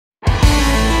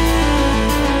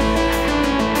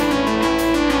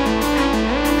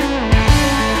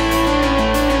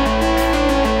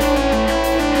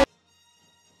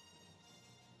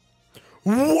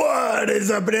is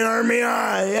up in army?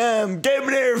 I am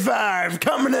Gamer5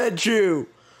 coming at you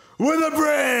with a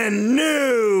brand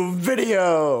new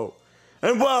video.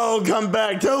 And welcome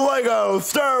back to Lego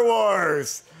Star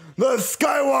Wars, the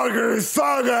Skywalker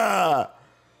Saga.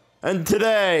 And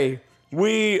today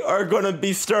we are going to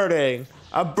be starting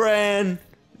a brand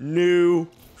new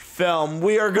film.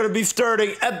 We are going to be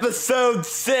starting episode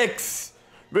 6,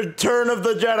 Return of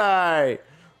the Jedi.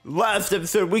 Last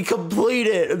episode we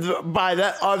completed, by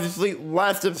that obviously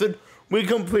last episode we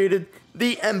completed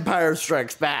The Empire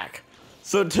Strikes Back.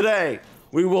 So today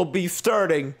we will be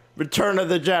starting Return of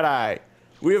the Jedi.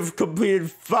 We have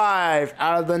completed 5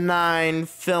 out of the 9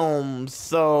 films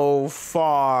so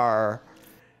far.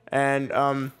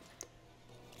 And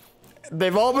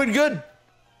they've all been good.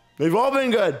 They've all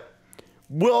been good.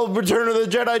 Will Return of the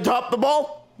Jedi top the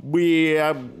ball? We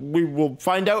will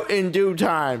find out in due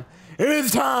time. It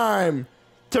is time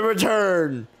to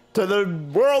return to the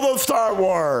world of Star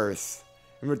Wars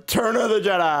and Return of the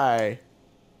Jedi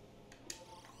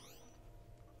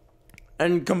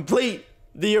and complete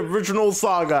the original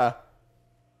saga.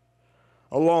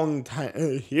 A long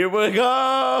time. Here we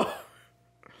go.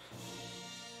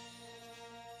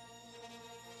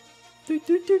 I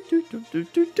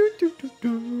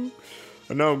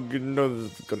know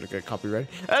this is gonna get copyrighted.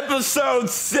 Episode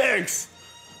 6.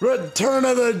 Return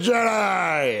of the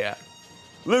Jedi!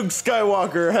 Luke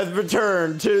Skywalker has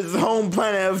returned to his home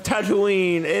planet of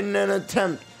Tatooine in an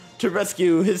attempt to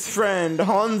rescue his friend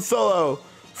Han Solo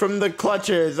from the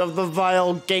clutches of the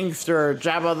vile gangster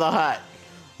Jabba the Hutt.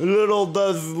 Little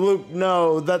does Luke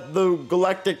know that the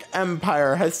Galactic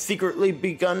Empire has secretly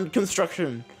begun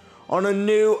construction on a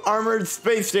new armored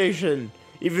space station,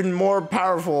 even more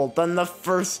powerful than the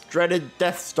first dreaded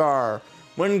Death Star.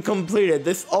 When completed,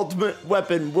 this ultimate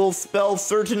weapon will spell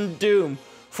certain doom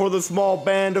for the small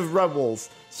band of rebels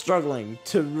struggling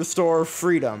to restore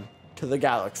freedom to the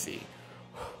galaxy.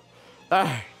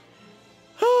 It's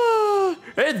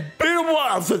been a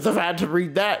while since I've had to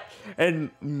read that,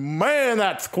 and man,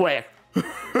 that's quick.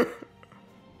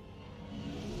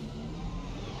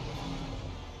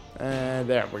 And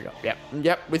there we go.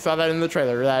 Yep, we saw that in the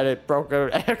trailer, that it broke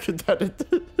out.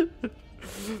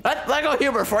 That's Lego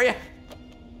humor for you.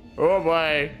 Oh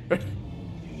boy.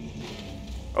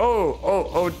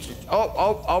 Oh,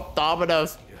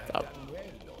 dominoes. You have done well,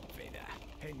 Lord Vader.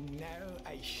 And now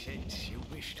I sense you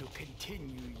wish to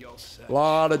continue your search. A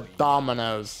lot of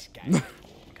dominoes. Yes.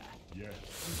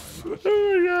 Oh my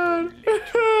god.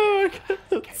 Oh my god.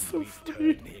 That's so funny.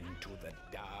 Into the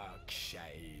dark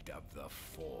side of the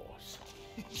Force.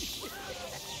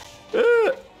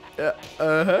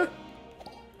 Uh-huh.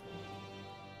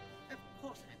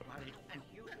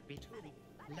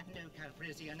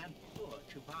 And poor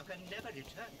Chewbacca never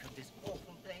returned from this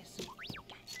awful place.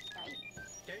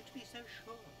 Don't be so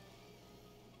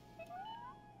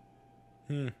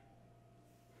sure.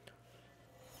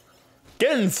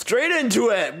 Getting straight into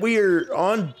it, we're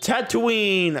on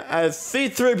Tatooine as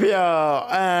C-3PO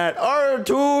at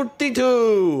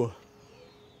R2-D2.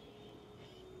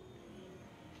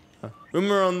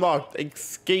 Rumor unlocked.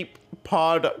 Escape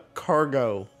pod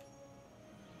cargo.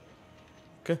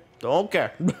 Okay, don't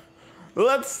care.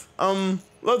 Let's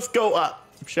go up,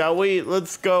 shall we?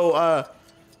 Let's go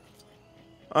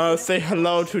say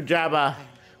hello to Jabba. I'm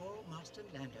sure Master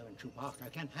Lando and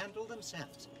Chewbacca can handle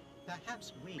themselves.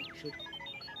 Perhaps we should.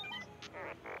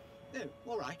 No,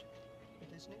 all right. But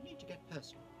there's no need to get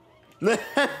personal.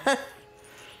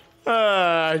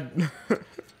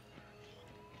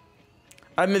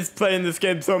 I miss playing this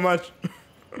game so much.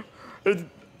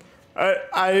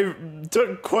 I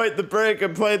took quite the break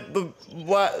and played the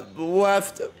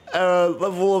last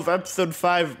level of episode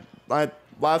 5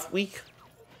 last week,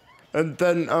 and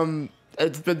then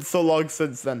it's been so long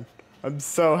since then. I'm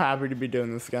so happy to be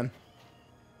doing this again.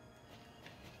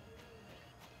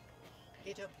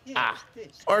 It appears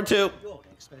this R2. your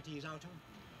expertise, R2.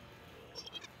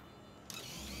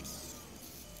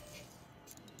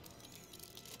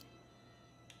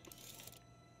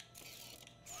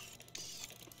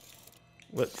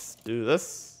 Let's do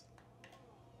this.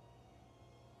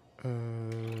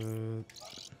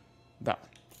 That.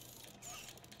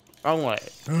 Wrong way.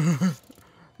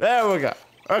 There we go.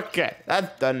 Okay,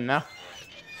 that's done now.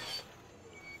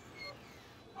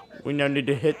 We now need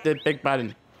to hit the big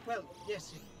button. Well,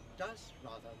 yes, it does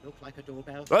rather look like a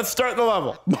doorbell. Let's start the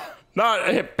level. Not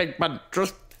hit big button.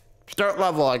 Just start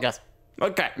level, I guess.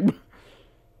 Okay.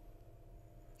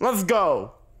 Let's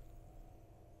go.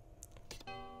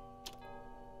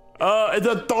 It's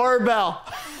a doorbell.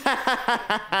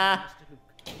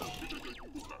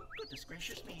 Goodness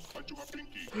gracious me.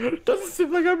 Doesn't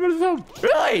seem like I'm at home.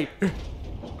 Really?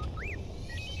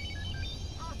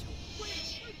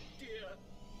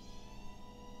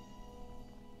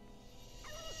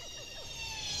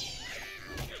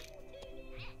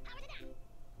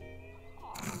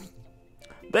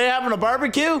 They having a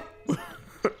barbecue?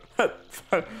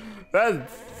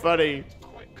 That's funny.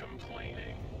 Quit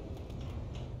complaining.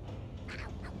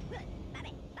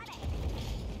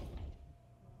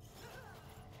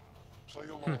 Play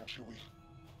along, Chewie.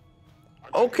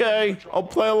 Okay, I'll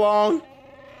play along.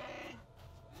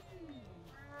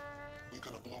 We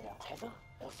gonna blow our cover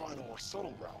or find a more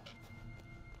subtle route?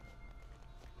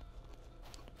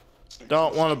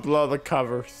 Don't want to blow the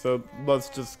cover, so let's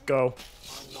just go.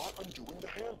 I'm not undoing the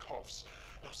handcuffs.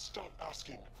 Now stop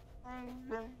asking.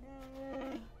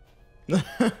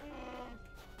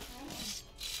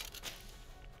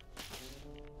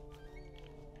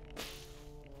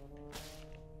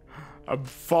 I'm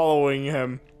following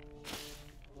him.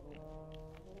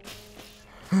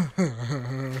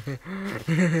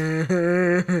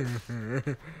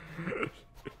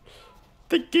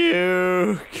 Thank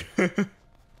you.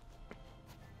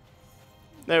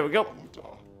 There we go. I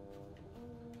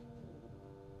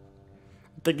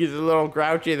think he's a little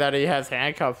grouchy that he has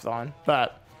handcuffs on,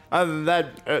 but other than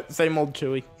that, same old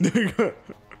Chewie.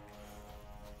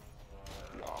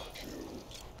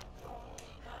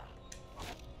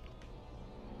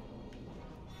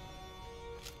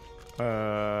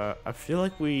 I feel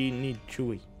like we need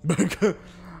Chewie.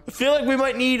 I feel like we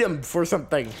might need him for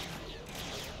something.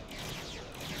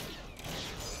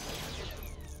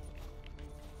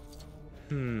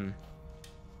 I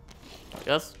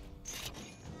guess.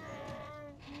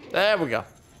 There we go.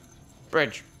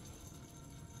 Bridge.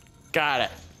 Got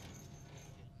it.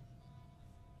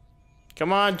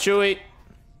 Come on, Chewie.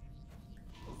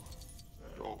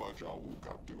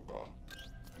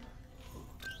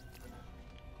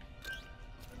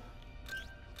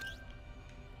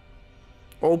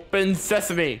 Open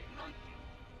sesame.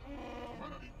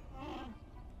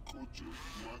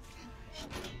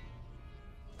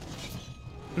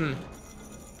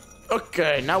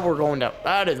 Okay, now we're going down.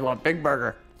 That is one big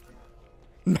burger.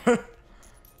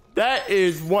 That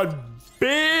is one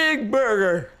big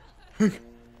burger.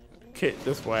 Okay,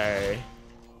 this way.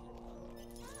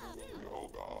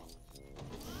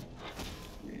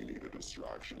 We need a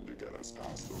distraction to get us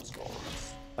past those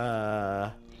guards.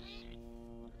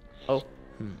 Oh.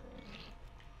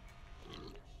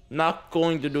 Not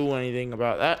going to do anything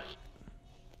about that.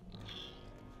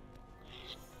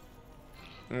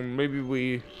 Or maybe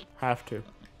we have to.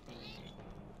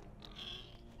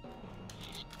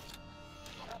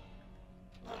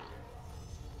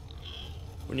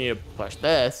 We need to push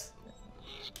this.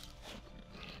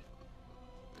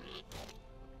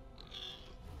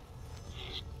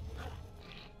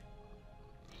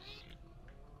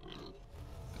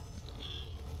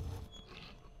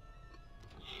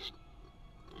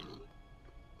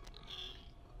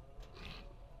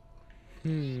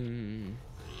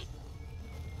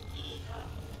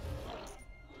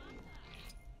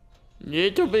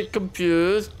 Little bit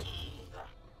confused.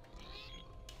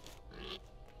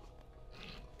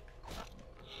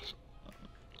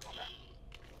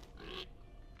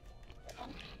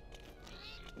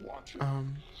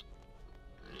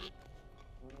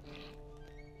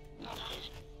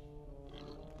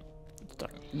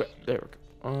 Stuck. There we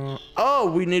go.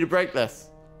 Oh, we need to break this.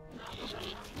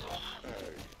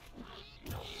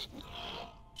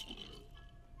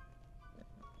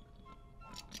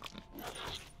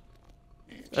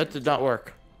 That did not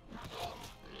work.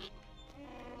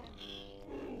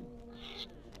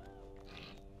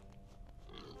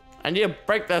 I need to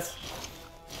break this.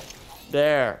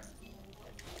 There.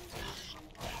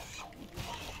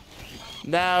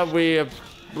 Now we have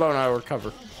blown our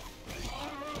cover.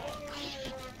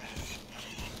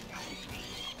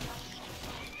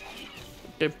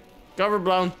 Okay, cover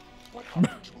blown. What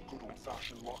happened to a good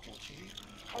old-fashioned lock and key?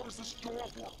 How does this door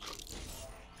work?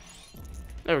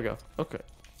 There we go. Okay.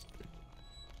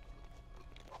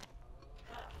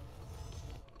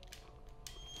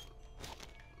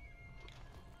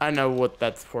 I know what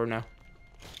that's for now.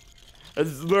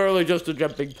 It's literally just a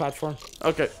jumping platform.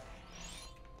 Okay.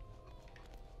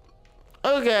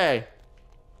 Okay.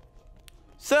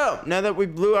 So now that we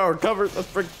blew our cover,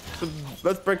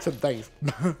 let's break some things.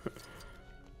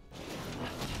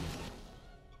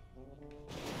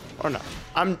 Or not.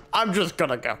 I'm just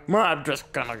gonna go. I'm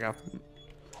just gonna go.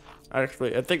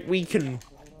 Actually, I think we can.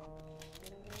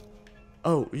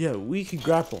 Oh yeah, we can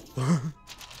grapple.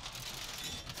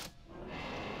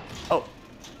 Oh.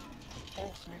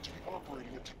 Both need to be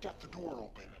operating it to get the door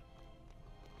open.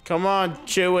 Come on,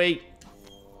 Chewie.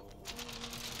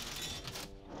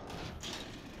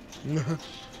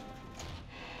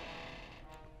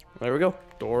 There we go.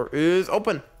 Door is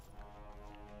open.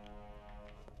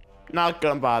 Not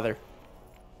gonna bother.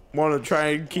 want to try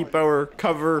and keep our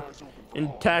cover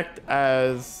intact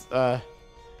as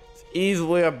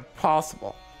easily as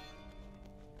possible.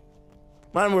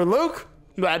 When we're Luke,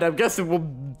 and I'm guessing we'll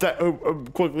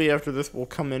quickly after this we'll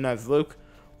come in as Luke.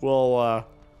 We'll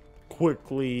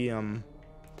quickly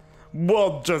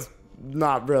we'll just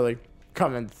not really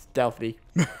come in stealthy.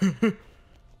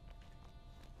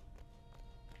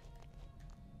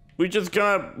 We just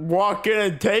gonna walk in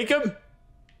and take him?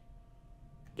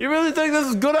 You really think this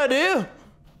is a good idea?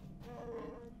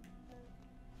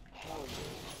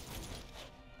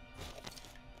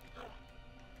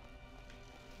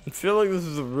 I feel like this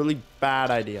is a really bad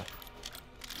idea.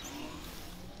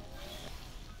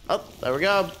 Oh, there we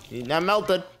go. He's now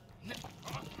melted.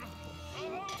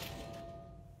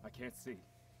 I can't see.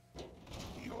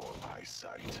 Your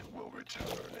eyesight will return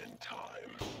in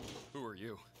time. Who are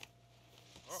you?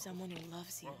 Someone who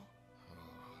loves you.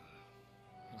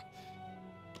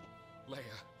 Leia.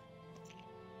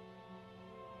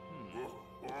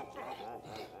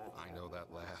 I know that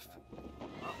laugh.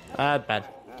 Bad.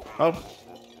 Oh.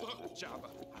 Jabba,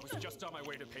 I was just on my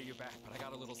way to pay you back, but I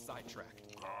got a little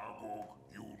sidetracked.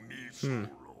 You need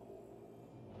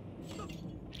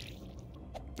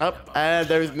Oh, and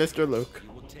there's Mr. Luke.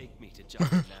 You will take me to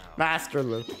Jabba now. Master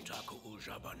Luke. Taku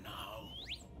Jabba now.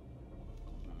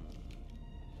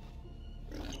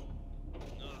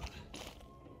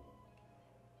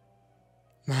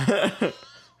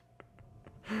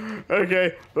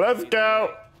 Okay, let's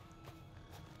go.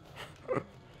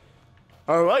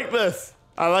 I like this.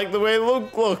 I like the way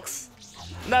Luke looks.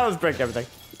 Now let's break everything.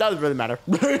 Doesn't really matter.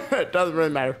 It doesn't really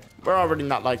matter. We're already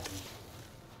not liked.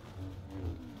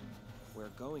 We're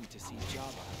going to see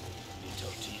Jabba.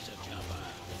 Little teaser Jabba.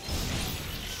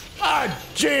 Ah,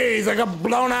 jeez, I got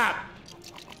blown up.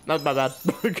 That's my bad.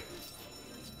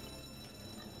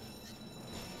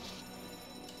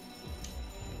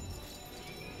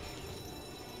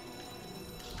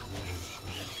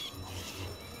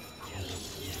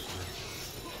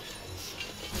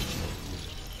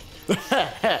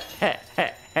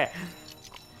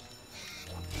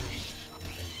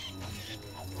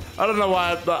 I don't know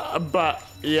why, but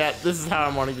yeah, this is how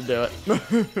I'm wanting to do it.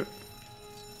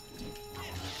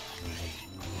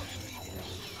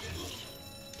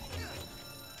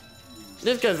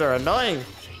 These guys are annoying.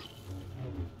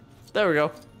 There we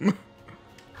go.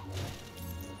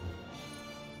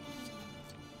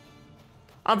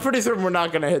 I'm pretty certain we're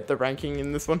not gonna hit the ranking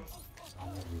in this one.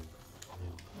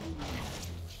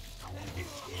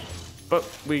 But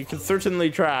we can certainly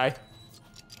try.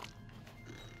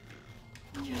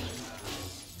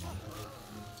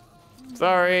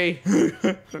 Sorry.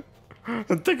 I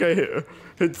think I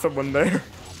hit someone there.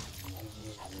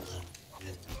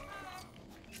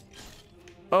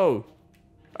 Oh,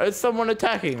 is someone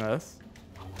attacking us?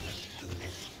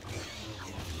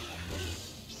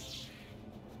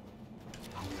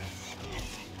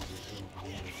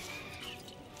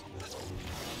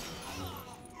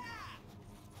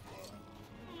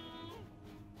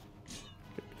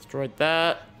 Destroyed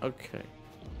that. Okay.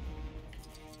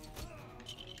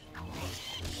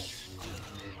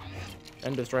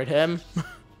 And destroyed him.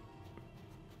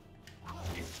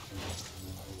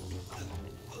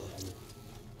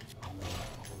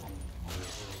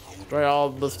 Destroy all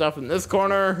the stuff in this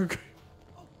corner.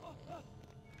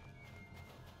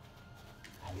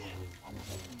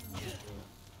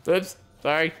 Oops,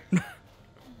 sorry.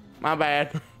 My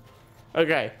bad.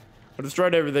 Okay, I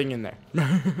destroyed everything in there.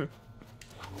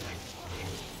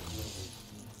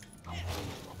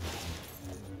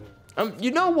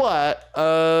 You know what?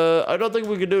 I don't think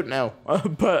we can do it now.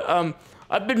 But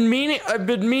I've been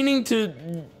meaning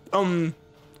to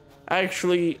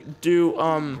actually do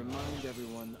Remind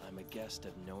everyone I'm a guest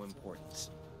of no importance,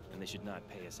 and they should not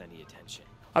pay us any attention.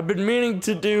 I've been meaning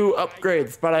to do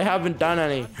upgrades, but I haven't done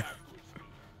any.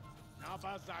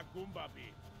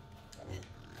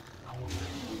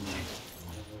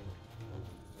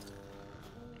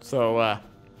 So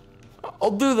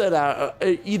I'll do that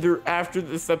either after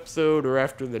this episode or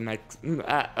after the next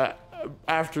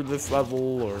after this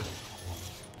level, or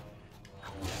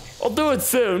I'll do it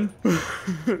soon.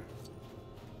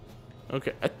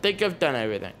 Okay, I think I've done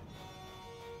everything.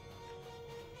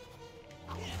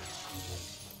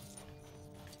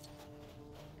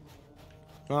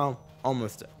 Well,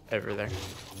 almost everything.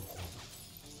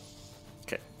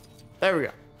 Okay, there we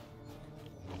go.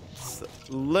 Let's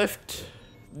lift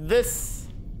this.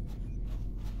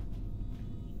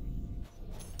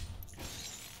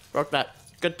 Broke that.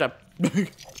 Good job.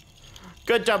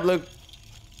 Good job, Luke.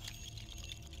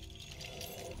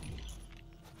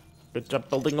 Good job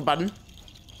building a button.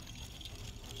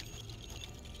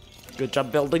 Good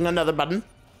job building another button.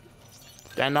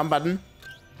 Stand on button.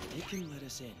 You can let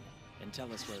us in and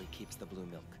tell us where he keeps the blue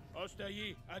milk.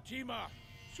 Ostayi, Atima,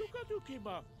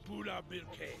 Sukadukima, Pula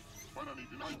Bilke.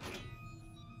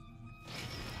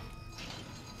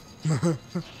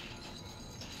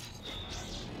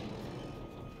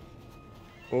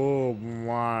 Oh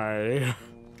my.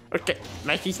 Okay,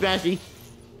 smashy smashy.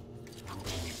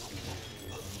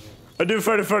 I do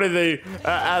find it funny they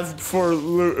asked for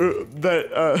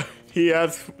that he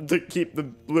asked to keep the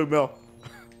blue milk.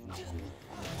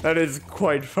 That is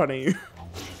quite funny.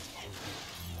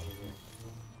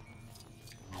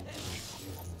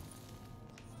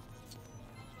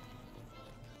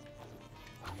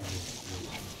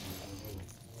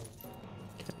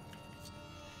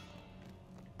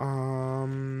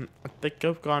 I think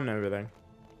I've gotten everything.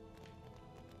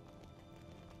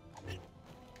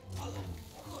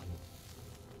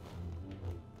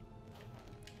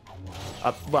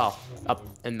 Well, up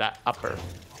in that upper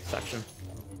section.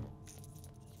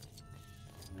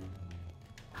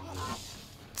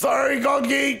 Sorry,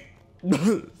 Gongi!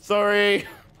 Sorry.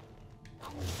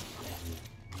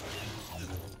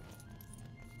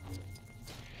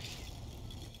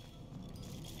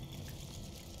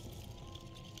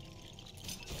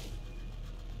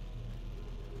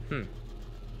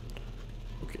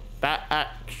 Okay, that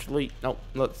actually... No,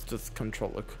 let's just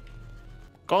control it.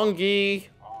 Gongi!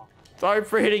 Sorry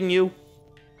for hitting you.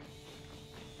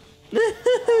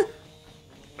 I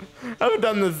haven't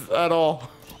done this at all.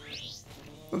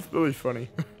 That's really funny.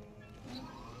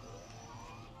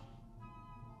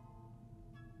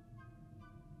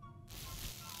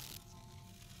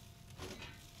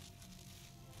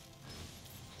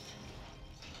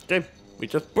 Okay, we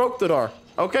just broke the door.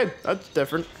 Okay, that's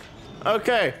different.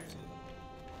 Okay.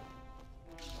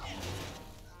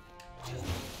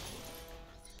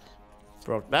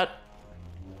 Broke that.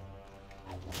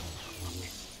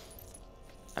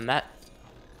 And that.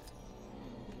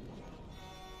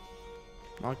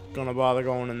 Not gonna bother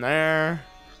going in there.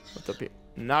 What's up here?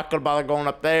 Not gonna bother going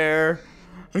up there.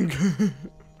 If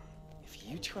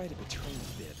you try to betray me,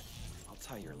 Bib, I'll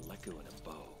tie your leku in a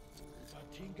bow.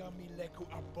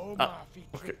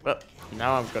 Okay, well,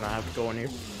 now I'm gonna have to go in here.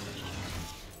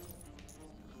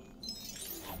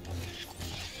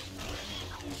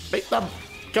 Beat them!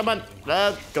 Come on,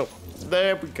 let's go.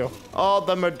 There we go. All of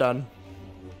them are done.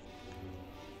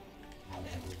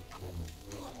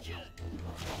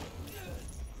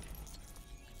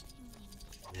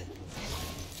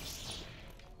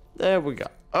 There we go.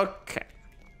 Okay.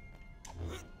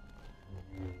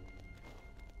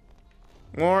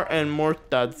 More and more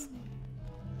studs.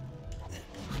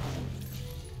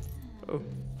 Oh.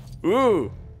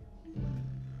 Ooh.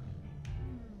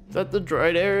 Is that the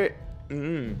droid area?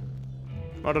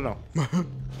 I don't know.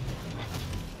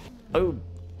 Oh.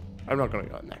 I'm not gonna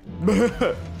go in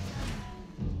there.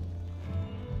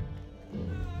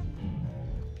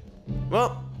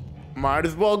 Well, might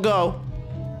as well go.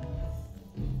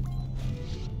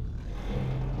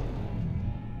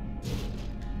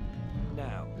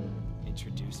 Now,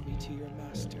 introduce me to your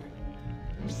master.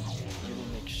 You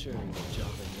will make sure that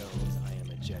Jabba knows I am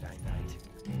a Jedi Knight.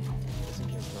 Doesn't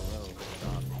get below but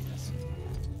obvious.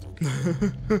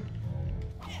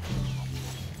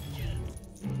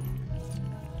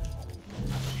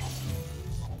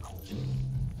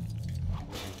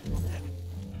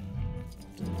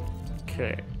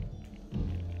 Okay.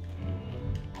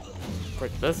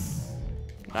 Break this.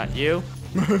 Not you.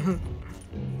 Okay,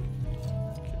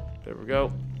 there we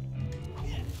go.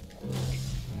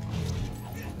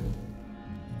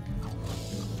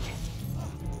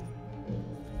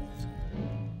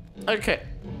 Okay.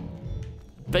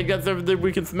 I think that's everything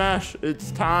we can smash.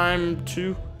 It's time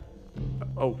to...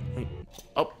 Oh, wait.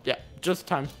 Oh, yeah. Just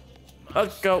time.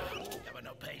 Let's go. Never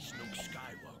no place, Luke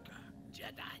Skywalker,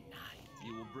 Jedi Knight.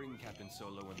 You will bring Captain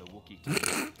Solo and the Wookiee.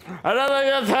 I don't think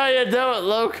that's how you do it,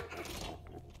 Luke.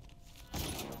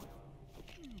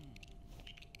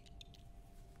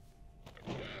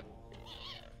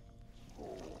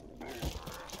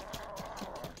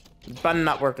 The button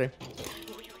not working.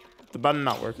 The button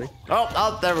not working.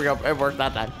 Oh, there we go. It worked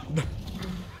that time.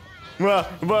 Well,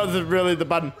 it wasn't really the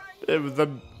button. It was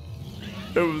them.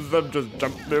 It was them just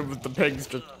jumping. It was the pigs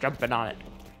just jumping on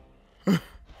it.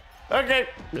 Okay,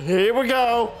 here we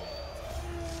go.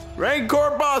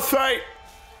 Rancor boss fight.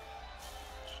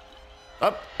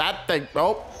 Oh, that thing.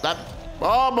 Oh, that.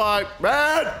 Oh my,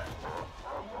 red.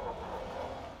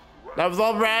 That was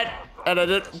all red, and I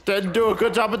didn't do a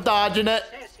good job of dodging it.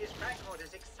 Says his Rancor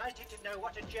is excited to know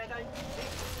what a Jedi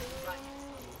thinks. Right.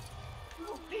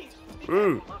 Oh, please, be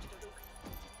Ooh. careful, Master Luke.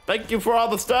 Thank you for all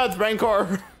the studs,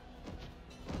 Rancor.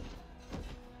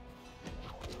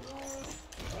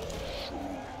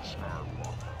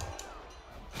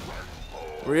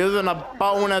 We're using a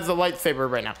bone as a lightsaber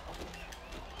right now.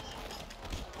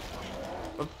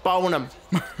 Let's bone him.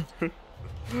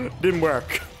 Didn't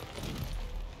work.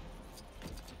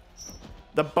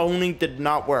 The boning did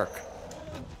not work.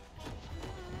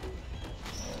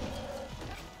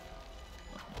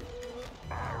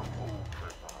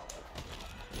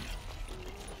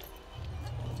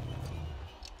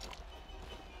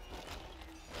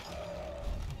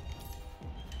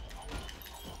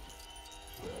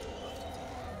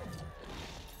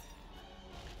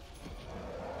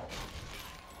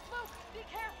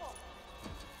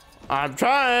 I'm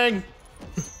trying.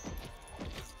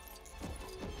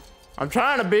 I'm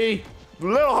trying to be a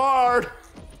little hard.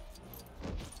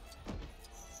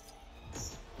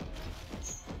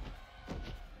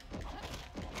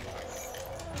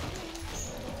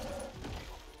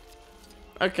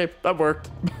 Okay, that worked.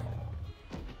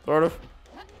 Sort of.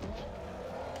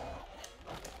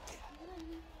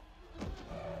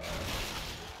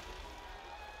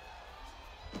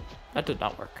 That did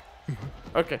not work.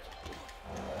 Okay.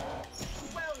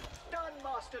 Well done,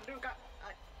 Master Luca.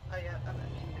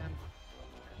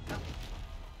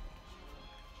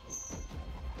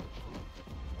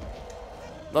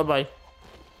 Bye-bye.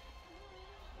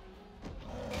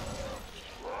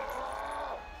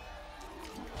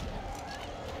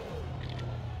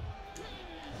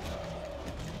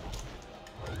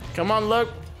 Come on, Luke.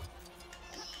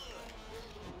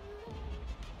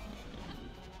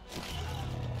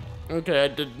 Okay, I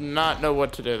did not know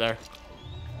what to do there.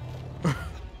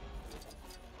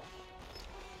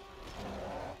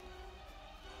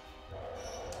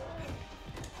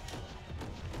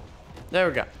 There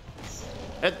we go.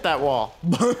 Hit that wall.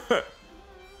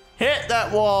 Hit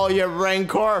that wall, you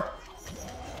Rancor.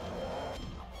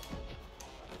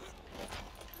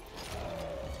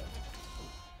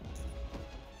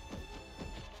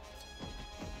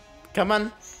 Come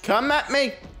on. Come at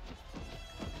me.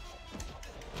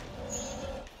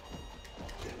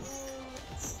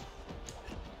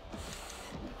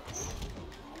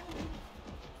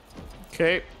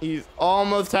 Okay, he's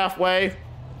almost halfway.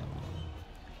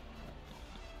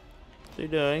 What's he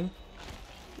doing?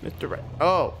 Mr. Red.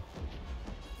 Oh.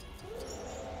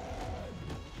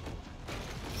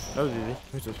 That was easy.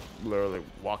 He just literally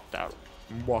walked out.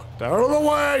 Walked out of the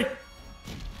way!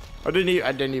 I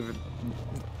didn't even.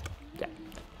 Yeah.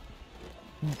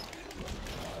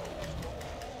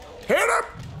 Hit him!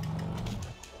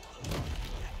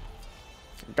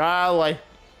 Golly.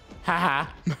 Haha.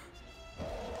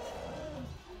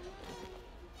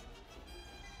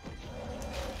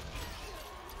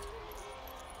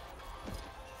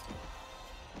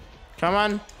 Come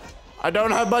on. I don't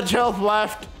have much health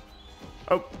left.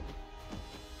 Oh.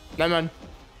 Lemon.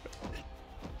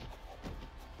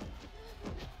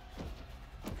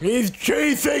 He's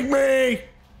chasing me!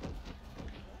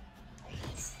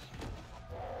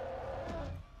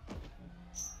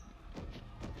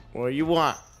 What do you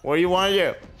want? What do you want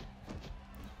to do?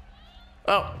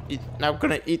 Oh, he's now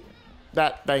gonna eat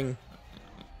that thing.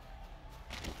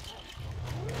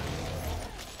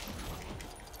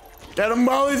 Get him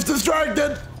while he's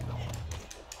distracted!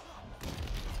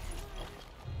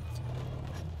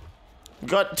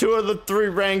 Got 2 of the 3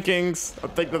 rankings. I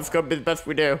think that's gonna be the best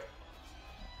we do.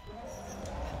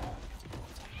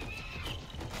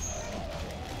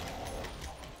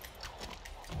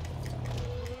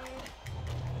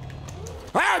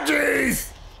 Ah,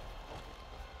 jeez!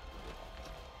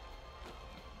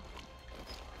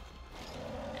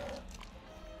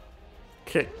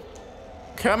 Okay.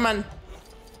 Come on.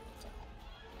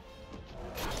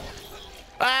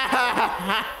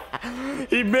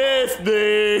 He missed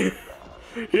me.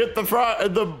 He hit the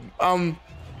front, the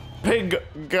pig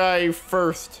guy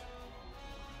first.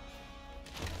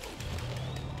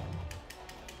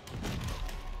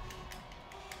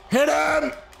 Hit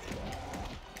him!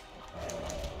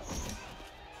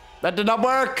 That did not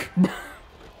work.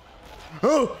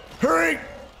 Oh, hurry!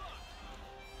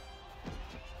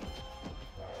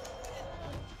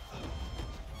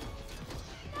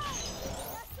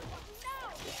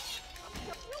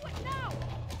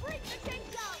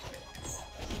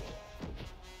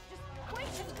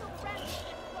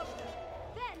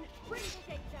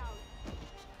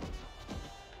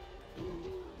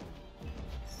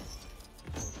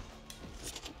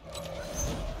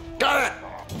 Got it!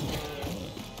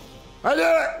 I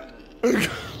did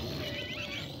it!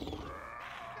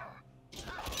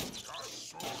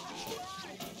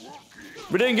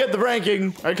 We didn't get the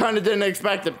ranking. I kind of didn't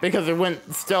expect it because it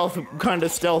went stealth, kind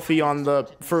of stealthy on the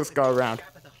first go around.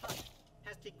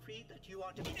 Has decreed that you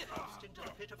are to be cast into the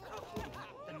pit of Kafur,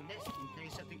 the nesting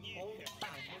place of the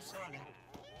all-powerful Saga.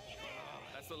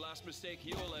 the last mistake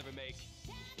he'll ever make.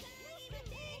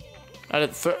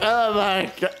 Oh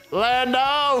my god,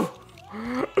 Lando!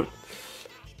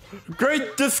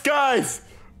 Great disguise!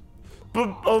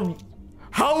 But,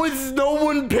 how is no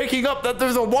one picking up that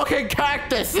there's a walking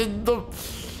cactus in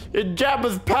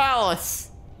Jabba's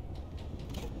palace?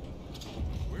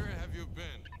 Where have you been?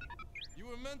 You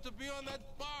were meant to be on that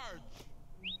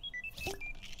barge.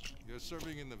 You're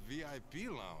serving in the VIP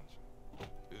lounge.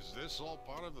 Is this all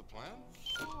part of the plan?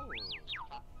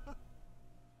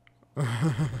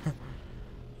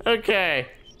 Okay.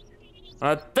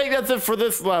 I think that's it for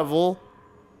this level.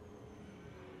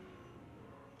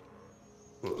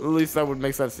 At least that would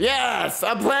make sense. Yes!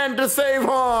 I plan to save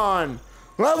on!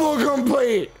 Level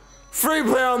complete! Free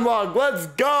play unlocked! Let's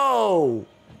go!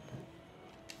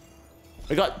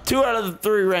 I got 2 out of the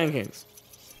 3 rankings.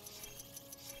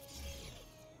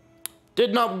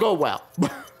 Did not go well.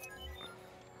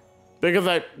 Because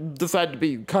I decided to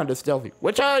be kind of stealthy,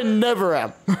 which I never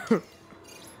am.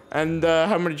 And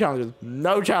how many challenges?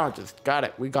 No challenges. Got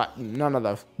it. We got none of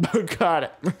those. Got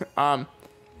it.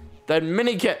 Then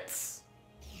mini kits.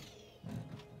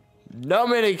 No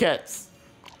mini kits.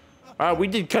 We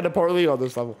did kind of poorly on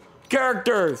this level.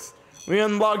 Characters. We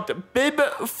unlocked Bib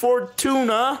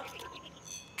Fortuna,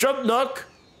 Jump Nook.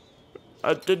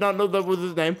 I did not know that was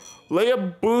his name.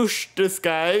 Leia Bush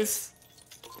disguise.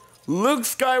 Luke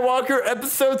Skywalker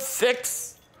episode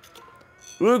 6.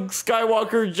 Luke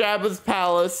Skywalker Jabba's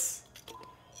palace.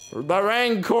 The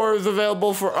Rancor is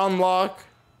available for unlock.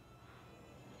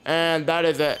 And that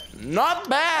is it. Not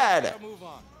bad.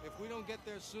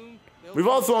 We've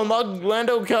also unlocked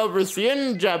Lando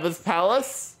Calrissian, Jabba's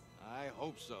palace. I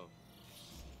hope so.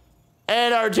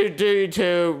 And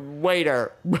R2-D2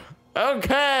 waiter.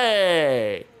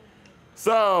 Okay.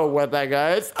 So with that,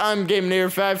 guys, I'm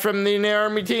GameNear5 from the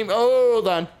Army team. Oh, hold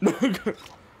on.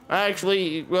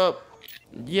 Actually, well,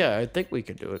 yeah, I think we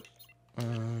could do it.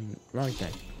 Wrong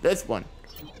thing. This one.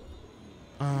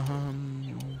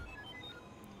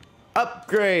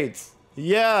 Upgrades.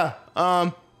 Yeah.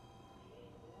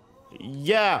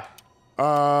 Yeah.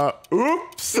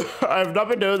 Oops. I've not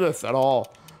been doing this at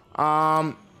all.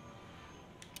 How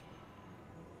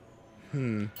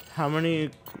many,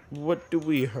 what do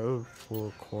we have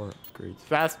for core upgrades?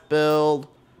 Fast build,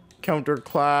 counter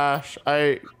clash.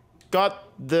 I got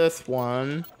this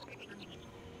one.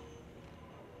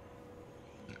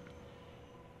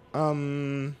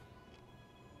 I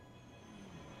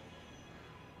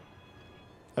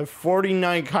have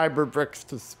 49 Kyber bricks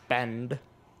to spend.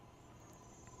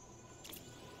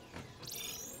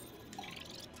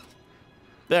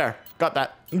 There, got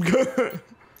that.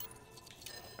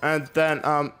 And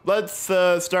then, let's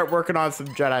start working on some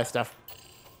Jedi stuff.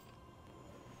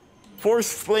 Force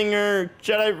Slinger,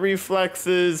 Jedi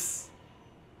Reflexes,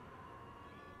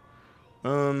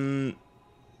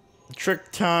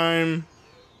 Trick Time,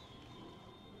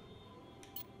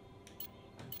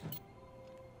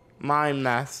 Mind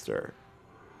Master.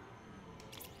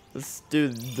 Let's do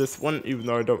this one, even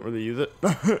though I don't really use it.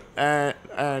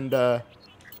 and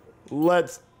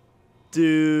let's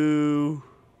do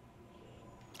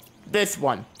this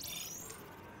one.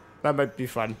 That might be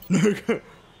fun.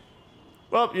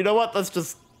 Well, you know what? Let's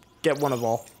just get one of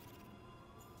all.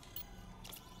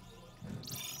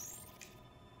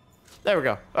 There we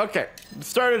go. Okay.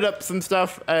 Started up some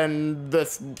stuff, and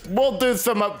this. We'll do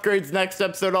some upgrades next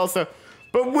episode also.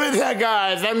 But with that,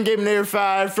 guys, I'm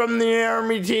GameNear5 from the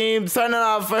Army team, signing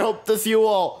off. I hope to see you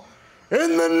all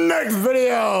in the next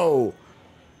video.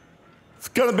 It's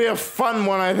gonna be a fun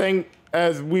one, I think,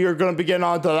 as we are gonna be getting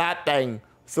onto that thing.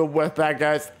 So with that,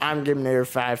 guys, I'm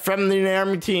GameNear5 from the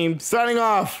Army team, signing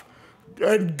off.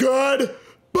 And goodbye!